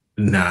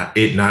not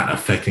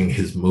affecting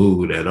his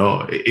mood at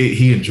all.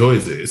 He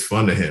enjoys it. It's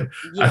fun to him.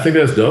 Yeah. I think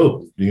that's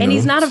dope. And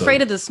he's not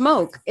afraid of the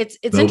smoke. It's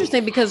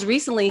interesting because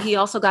recently he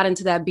also got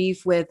into that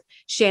beef with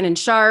Shannon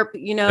Sharp,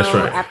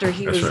 after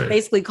he was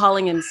basically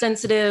calling him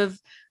sensitive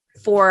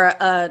for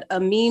a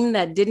meme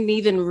that didn't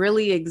even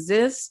really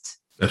exist.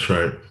 That's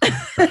right.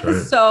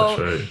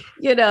 So,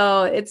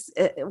 it's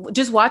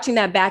just watching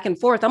that back and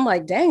forth. I'm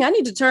like, dang, I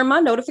need to turn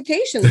my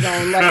notifications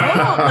on. Like,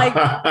 hold on,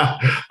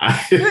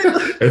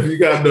 if you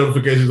got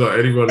notifications on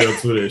anybody on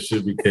Twitter, it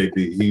should be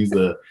KD. He's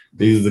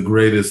the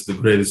greatest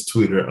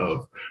tweeter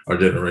of our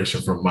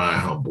generation from my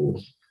humble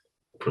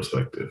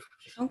perspective.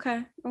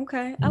 Okay.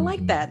 I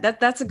like that.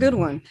 That's a good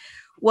one.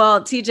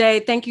 Well,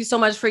 TJ, thank you so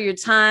much for your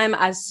time.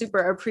 I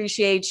super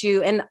appreciate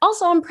you. And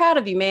also I'm proud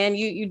of you, man.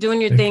 You doing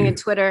your thing in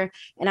Twitter,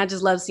 and I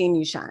just love seeing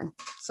you shine.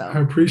 So I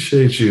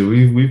appreciate you.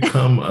 We've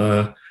come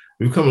a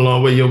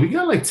long way. Yo, we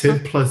got like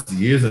 10 plus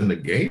years in the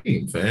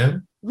game,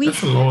 fam.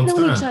 We've known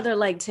each other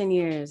like 10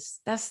 years.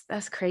 That's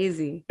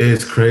crazy.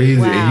 It's crazy.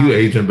 Wow. And you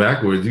aging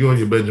backwards. You on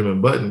your Benjamin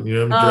Button.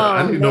 You know what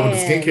I mean? I need to know what the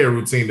skincare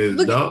routine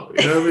is, dog.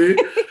 You know what I mean?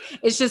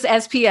 It's just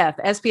SPF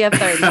 30. You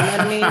know what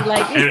I mean?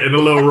 Like and a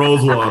little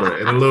rose water.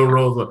 And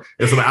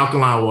some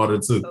alkaline water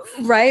too.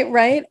 Right.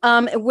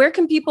 Where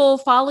can people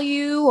follow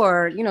you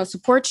or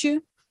support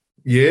you?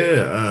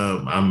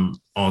 Yeah, I'm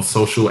on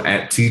social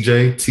at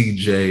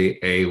TJAY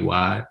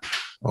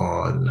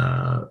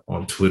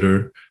on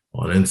Twitter,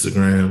 on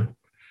Instagram.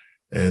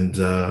 And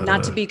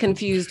not to be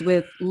confused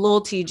with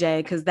Lil TJ,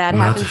 because that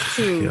happens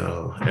too.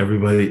 Yo,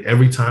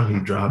 every time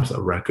he drops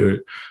a record,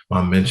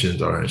 my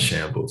mentions are in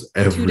shambles.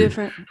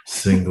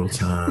 Single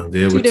time.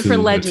 Two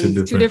different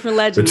legends.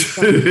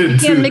 So you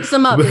can't mix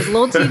them up. There's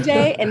Lil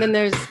TJ and then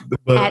there's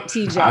at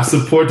TJ. I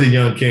support the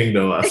young king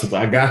though.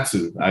 I got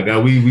to.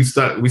 We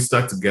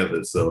stuck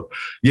together. So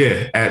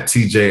yeah, at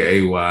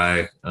TJAY.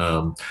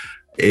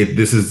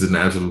 This is an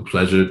absolute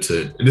pleasure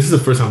this is the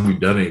first time we've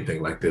done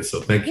anything like this.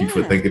 So thank you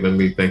for thinking of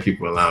me. Thank you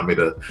for allowing me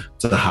to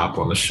hop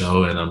on the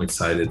show. And I'm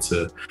excited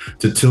to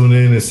tune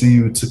in and see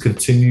you to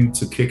continue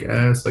to kick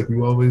ass like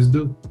you always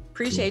do.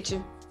 Appreciate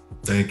you.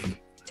 Thank you.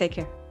 Take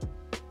care.